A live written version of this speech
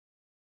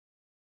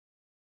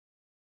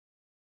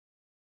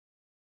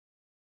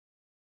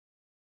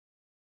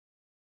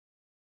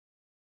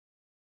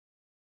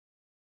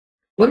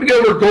Let me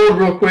go over gold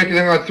real quick, and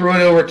then I'm going to throw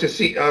it over to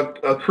see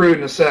crude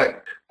in a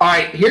sec. All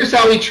right, here's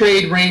how we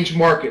trade range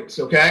markets,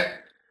 okay?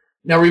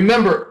 Now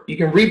remember, you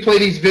can replay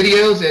these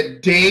videos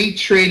at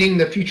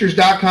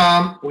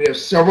daytradingthefutures.com. We have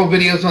several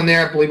videos on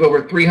there. I believe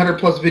over 300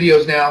 plus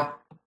videos now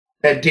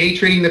at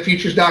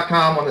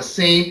daytradingthefutures.com on the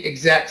same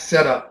exact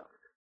setup.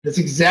 This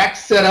exact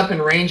setup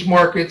in range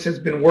markets has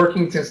been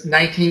working since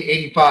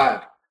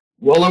 1985.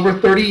 Well over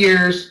 30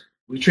 years,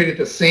 we trade it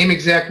the same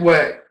exact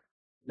way.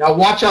 Now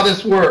watch how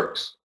this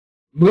works.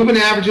 Moving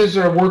averages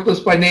are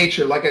worthless by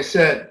nature, like I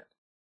said,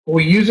 but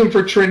we use them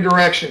for trend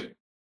direction.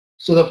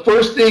 So the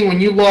first thing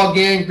when you log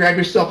in, grab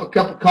yourself a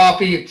cup of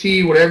coffee, a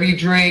tea, whatever you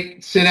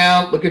drink, sit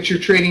down, look at your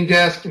trading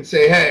desk and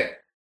say, hey,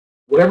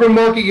 whatever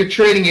market you're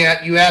trading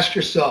at, you ask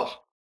yourself,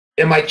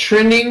 am I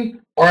trending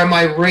or am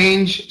I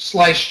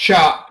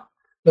range/chop?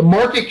 The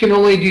market can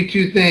only do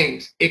two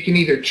things. It can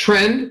either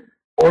trend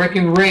or it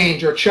can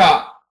range or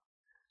chop.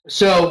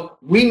 So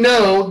we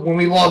know when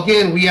we log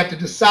in, we have to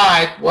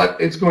decide what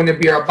is going to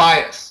be our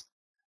bias.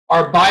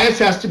 Our bias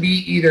has to be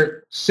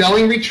either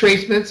selling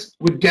retracements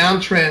with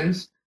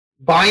downtrends,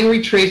 buying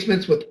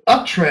retracements with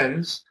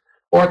uptrends,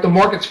 or if the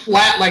market's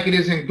flat like it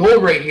is in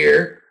gold right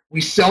here, we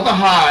sell the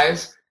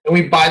highs and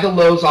we buy the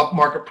lows off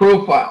market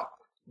profile.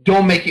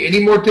 Don't make it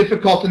any more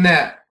difficult than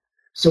that.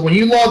 So when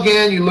you log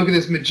in, you look at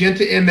this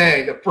Magenta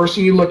MA, the first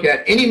thing you look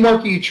at, any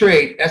market you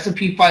trade,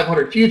 S&P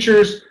 500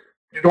 futures,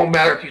 it don't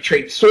matter if you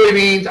trade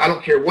soybeans, I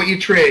don't care what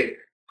you trade,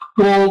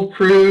 gold,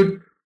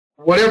 crude,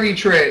 whatever you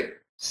trade,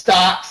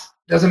 stocks,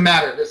 doesn't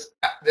matter.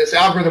 This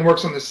algorithm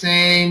works on the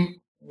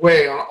same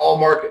way on all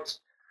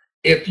markets.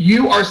 If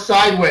you are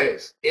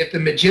sideways, if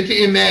the Magenta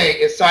MA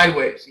is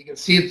sideways, you can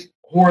see it's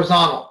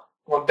horizontal,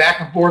 going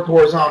back and forth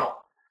horizontal.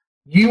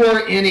 You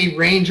are in a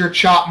range or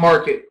chop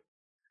market.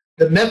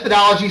 The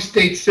methodology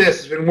states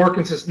this, has been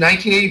working since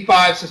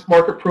 1985, since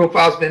market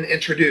profile has been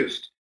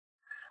introduced.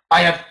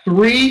 I have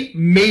three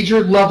major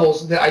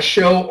levels that I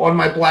show on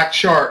my black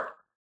chart.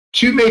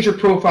 Three major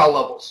profile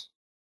levels,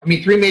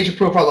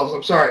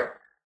 I'm sorry.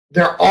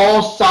 They're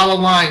all solid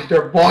lines,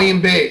 they're volume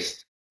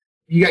based.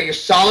 You got your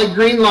solid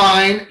green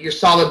line, your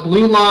solid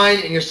blue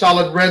line, and your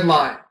solid red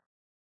line.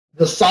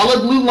 The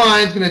solid blue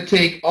line is going to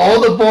take all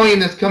the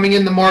volume that's coming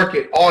in the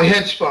market, all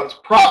hedge funds,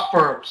 prop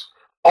firms,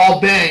 all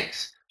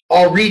banks,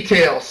 all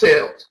retail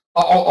sales,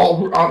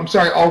 all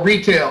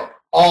retail,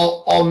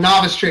 all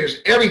novice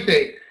traders,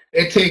 everything.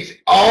 It takes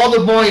all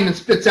the volume and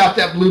spits out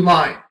that blue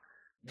line.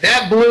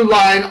 That blue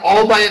line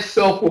all by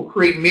itself will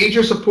create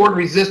major support and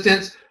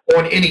resistance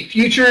on any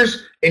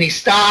futures, any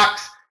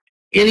stocks,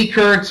 any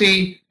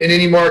currency, in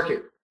any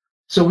market.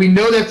 So we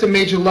know that's a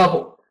major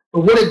level.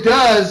 But what it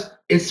does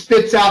is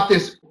spits out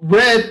this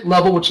red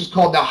level, which is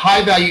called the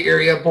high value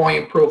area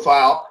volume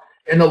profile,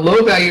 and the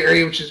low value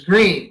area, which is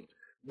green.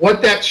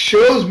 What that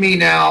shows me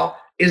now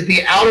is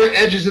the outer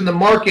edges in the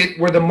market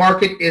where the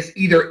market is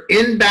either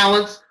in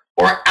balance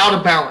or out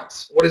of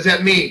balance. What does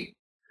that mean?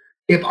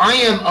 If I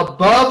am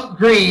above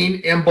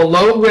green and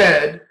below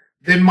red,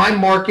 then my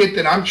market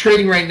that I'm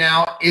trading right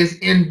now is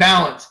in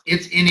balance.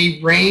 It's in a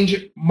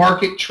range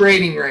market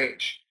trading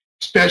range,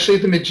 especially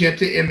if the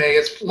Magenta MA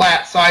is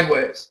flat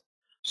sideways.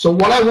 So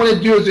what I want to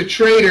do as a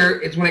trader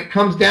is when it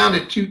comes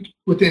down to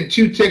within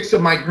 2 ticks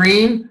of my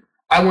green,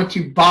 I want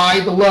to buy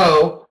the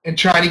low and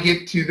try to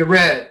get to the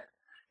red.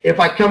 If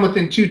I come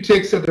within 2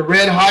 ticks of the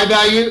red high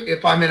value,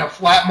 if I'm in a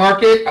flat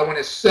market, I want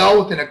to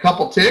sell within a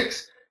couple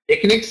ticks.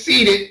 It can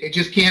exceed it. It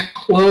just can't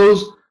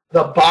close.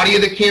 The body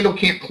of the candle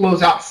can't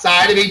close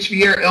outside of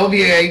HVA or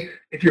LVA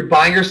if you're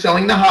buying or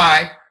selling the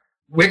high.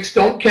 Wicks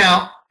don't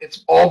count.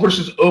 It's all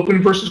versus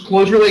open versus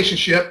closed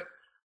relationship.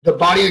 The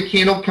body of the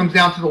candle comes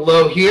down to the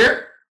low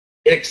here.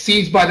 It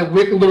exceeds by the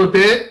wick a little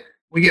bit.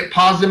 We get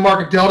positive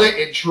market delta.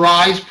 It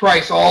drives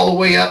price all the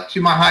way up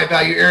to my high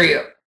value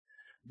area.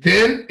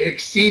 Then it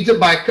exceeds it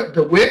by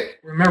the wick.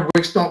 Remember,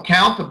 wicks don't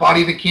count. The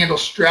body of the candle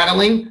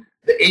straddling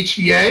the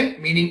HVA,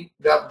 meaning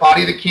the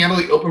body of the candle,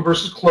 the open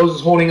versus closed,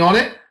 is holding on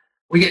it.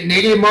 We get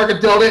negative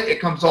market delta. It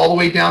comes all the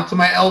way down to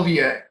my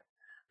LVA.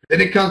 Then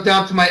it comes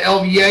down to my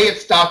LVA. It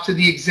stops to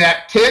the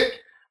exact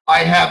tick. I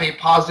have a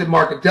positive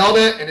market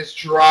delta, and it's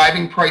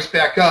driving price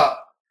back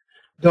up.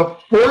 The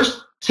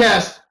first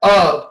test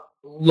of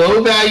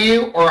low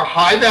value or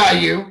high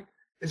value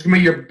is going to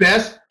be your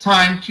best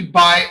time to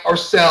buy or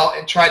sell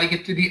and try to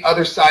get to the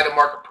other side of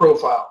market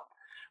profile.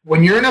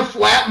 When you're in a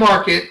flat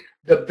market,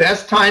 the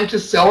best time to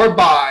sell or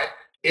buy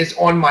is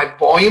on my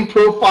volume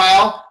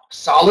profile,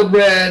 solid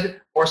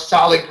red or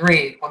solid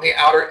green on the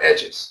outer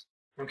edges.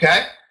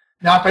 Okay?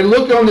 Now, if I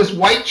look on this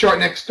white chart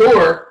next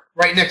door,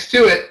 right next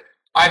to it,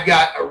 I've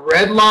got a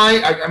red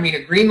line,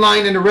 a green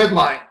line and a red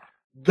line.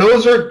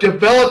 Those are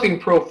developing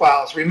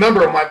profiles.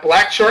 Remember, my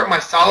black chart, my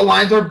solid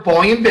lines are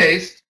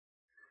volume-based.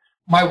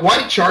 My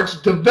white chart's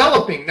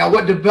developing. Now,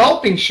 what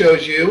developing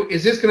shows you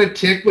is it's going to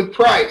tick with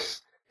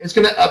price. It's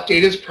going to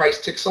update as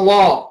price ticks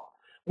along.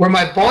 Where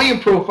my volume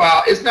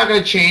profile is not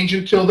going to change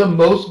until the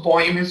most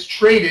volume is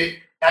traded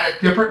at a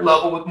different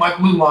level with my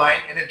blue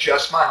line and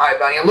adjust my high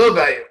value and low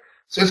value.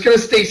 So it's going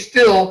to stay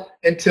still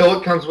until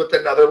it comes with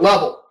another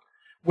level.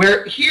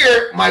 Where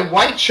here, my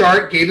white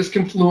chart gave us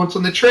confluence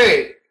on the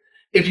trade.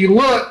 If you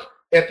look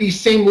at these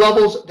same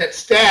levels that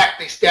stack,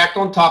 they stacked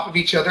on top of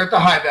each other at the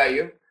high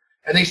value,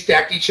 and they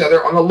stacked each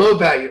other on the low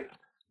value.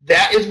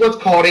 That is what's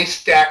called a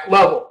stack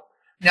level.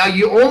 Now,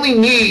 you only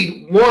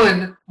need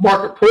one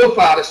market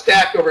profile to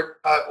stack over,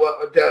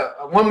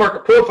 one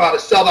market profile to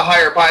sell the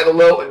high or buy the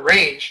low and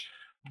range,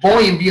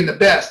 volume being the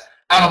best.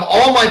 Out of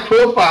all my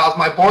profiles,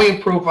 my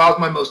volume profile is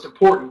my most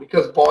important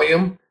because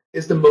volume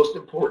is the most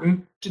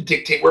important to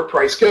dictate where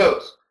price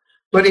goes.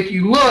 But if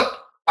you look,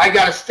 I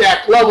got a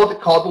stack level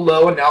that called the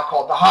low and now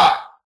called the high.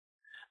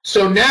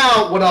 So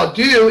now what I'll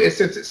do is,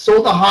 since it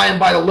sold the high and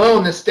buy the low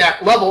in this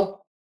stack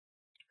level,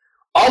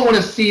 I want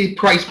to see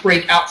price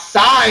break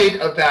outside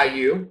of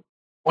value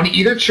on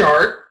either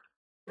chart,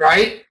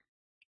 right?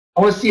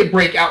 I want to see it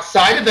break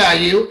outside of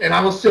value, and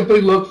I will simply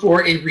look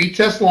for a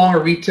retest long or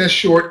retest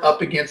short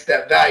up against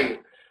that value.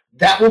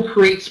 That will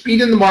create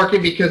speed in the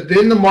market because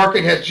then the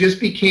market has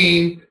just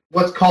became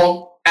what's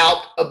called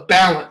out of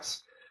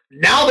balance.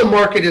 Now the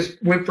market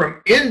went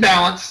from in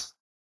balance,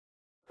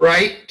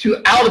 right, to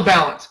out of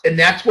balance, and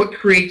that's what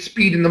creates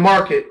speed in the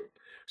market.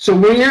 So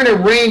when you're in a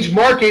range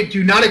market,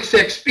 do not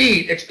expect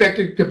speed. Expect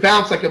it to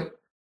bounce like a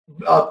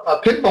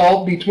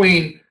pinball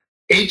between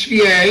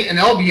HVA and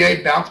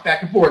LVA, bounce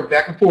back and forth,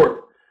 back and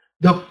forth.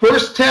 The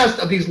first test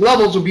of these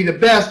levels will be the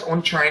best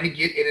on trying to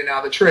get in and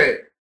out of the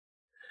trade.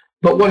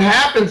 But what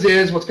happens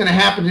is, what's going to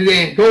happen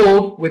today in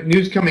gold with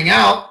news coming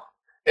out,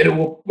 and it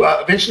will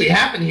eventually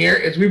happen here,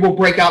 is we will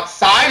break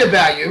outside of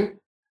value.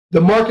 The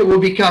market will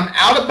become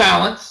out of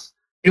balance.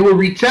 It will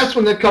retest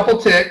with a couple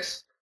ticks.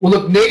 We'll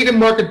look negative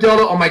market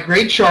delta on my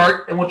gray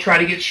chart, and we'll try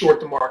to get short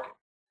the market.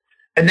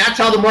 And that's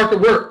how the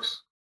market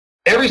works.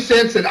 Ever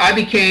since that I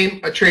became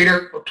a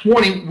trader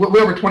 20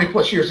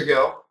 plus years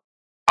ago,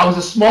 I was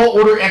a small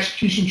order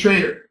execution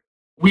trader.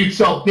 We'd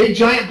sell big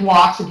giant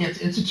blocks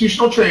against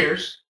institutional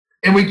traders,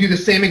 and we do the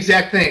same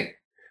exact thing.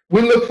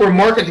 We look for a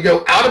market to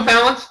go out of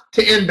balance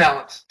to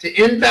imbalance, to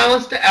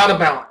imbalance to out of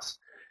balance.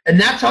 And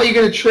that's how you're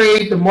going to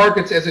trade the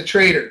markets as a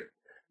trader.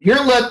 You're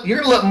going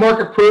to let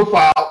market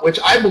profile, which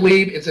I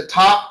believe is a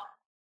top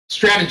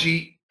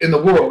strategy in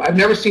the world. I've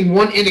never seen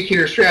one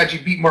indicator strategy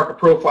beat market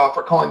profile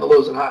for calling the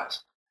lows and highs.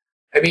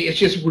 I mean, it's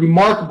just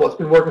remarkable. It's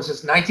been working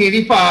since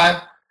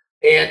 1985,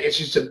 and it's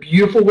just a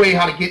beautiful way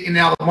how to get in and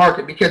out of the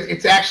market because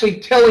it's actually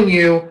telling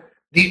you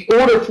the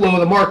order flow of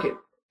the market.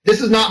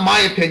 This is not my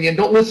opinion.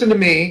 Don't listen to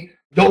me.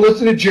 Don't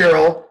listen to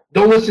Gerald.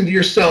 Don't listen to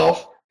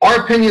yourself.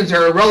 Our opinions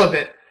are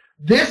irrelevant.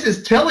 This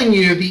is telling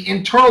you the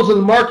internals of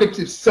the market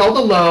to sell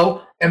the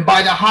low and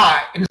buy the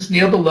high, and it's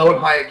nailed the low and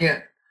high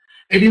again.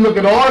 If you look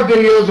at all our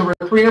videos, over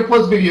 300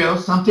 plus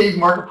videos, some days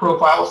market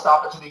profile will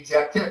stop it to the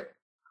exact tick.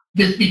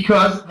 Just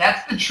because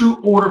that's the true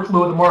order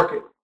flow of the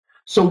market.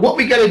 So what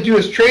we got to do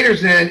as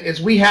traders then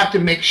is we have to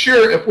make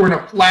sure if we're in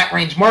a flat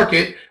range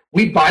market,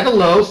 we buy the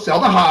low, sell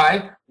the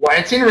high, while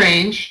it's in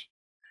range,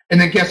 and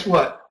then guess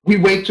what? We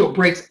wait till it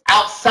breaks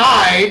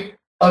outside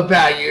of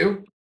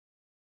value,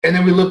 and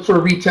then we look for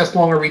a retest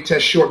long or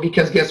retest short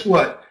because guess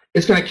what?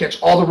 It's going to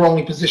catch all the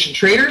wrongly positioned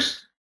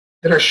traders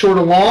that are short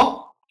or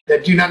long,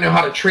 that do not know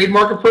how to trade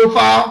market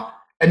profile,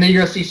 and then you're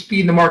going to see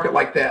speed in the market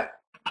like that.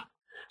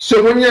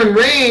 So when you're in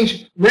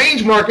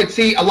range market,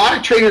 see, a lot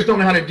of traders don't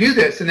know how to do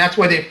this, and that's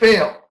why they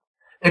fail.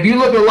 If you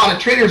look at a lot of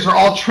traders, they're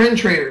all trend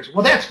traders.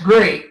 Well, that's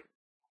great.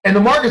 And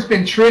the market's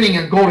been trending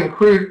in gold and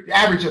crude.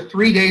 Average of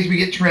 3 days we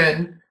get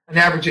trend, an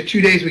average of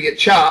 2 days we get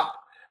chop.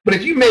 But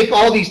if you make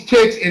all these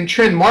ticks in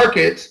trend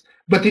markets,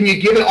 but then you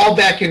give it all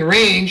back in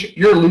range,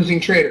 you're a losing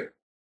trader.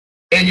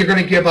 And you're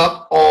going to give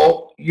up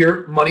all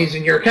your monies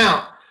in your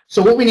account.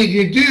 So what we need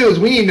to do is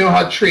we need to know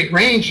how to trade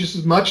range just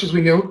as much as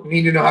we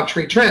need to know how to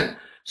trade trend.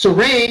 So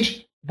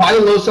range, buy the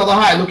low, sell the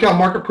high. Look how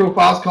market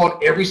profile is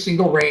called every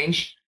single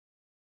range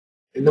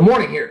in the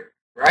morning here,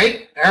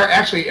 right? Or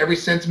actually every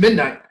since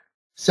midnight.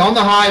 Sell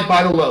the high,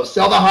 buy the low.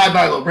 Sell the high,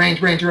 buy the low.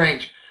 Range, range,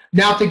 range.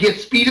 Now to get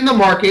speed in the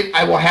market,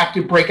 I will have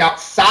to break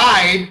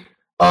outside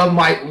of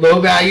my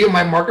low value,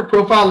 my market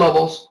profile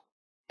levels,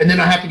 and then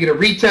I have to get a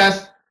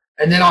retest,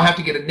 and then I'll have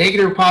to get a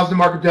negative or positive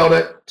market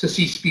delta to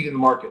see speed in the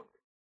market.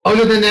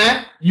 Other than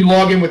that, you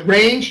log in with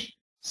range,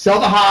 sell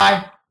the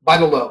high, buy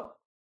the low.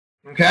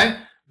 Okay?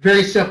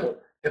 Very simple.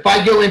 If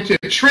I go into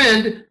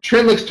trend,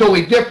 trend looks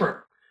totally different.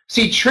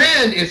 See,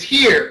 trend is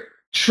here.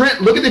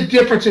 Trend, look at the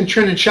difference in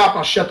trend and chop.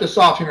 I'll shut this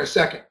off here in a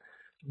second.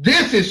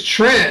 This is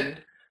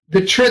trend.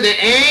 The trend,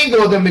 the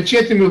angle of the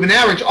magenta moving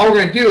average, all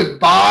we're going to do is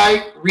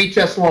buy,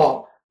 retest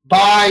long,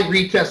 buy,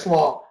 retest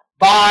long,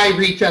 buy,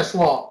 retest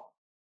long.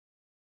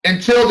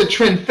 Until the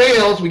trend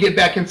fails, we get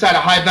back inside a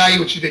high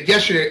value, which you did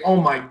yesterday. Oh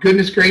my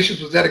goodness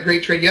gracious, was that a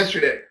great trade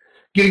yesterday?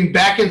 Getting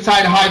back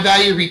inside a high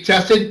value,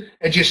 retested,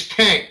 and just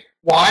tanked.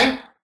 Why?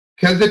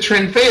 Because the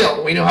trend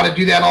failed. We know how to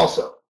do that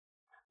also.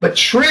 But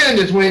trend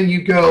is when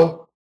you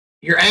go,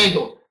 you're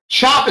angled.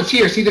 Chop is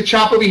here. See the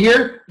chop over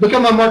here? Look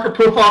at my market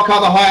profile,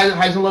 called the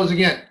highs and lows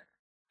again.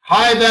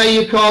 High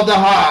value called the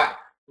high.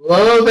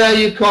 Low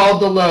value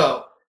called the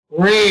low.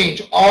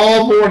 Range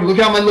all morning. Look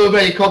how my low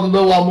value called the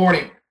low all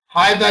morning.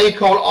 High value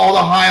called all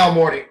the high all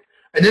morning.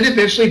 and then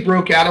eventually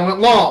broke out and went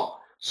long.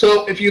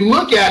 So if you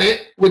look at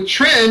it with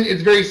trend,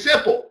 it's very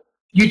simple.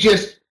 You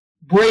just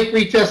break,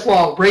 retest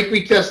long, break,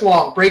 retest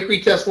long, break,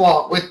 retest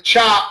long. With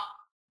chop,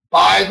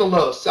 buy the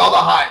low, sell the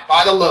high,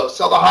 buy the low,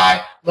 sell the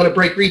high, let it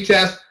break,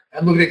 retest,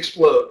 and look at it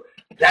explode.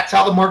 That's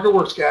how the market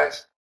works,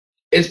 guys.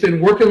 It's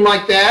been working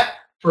like that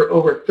for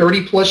over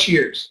 30 plus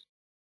years.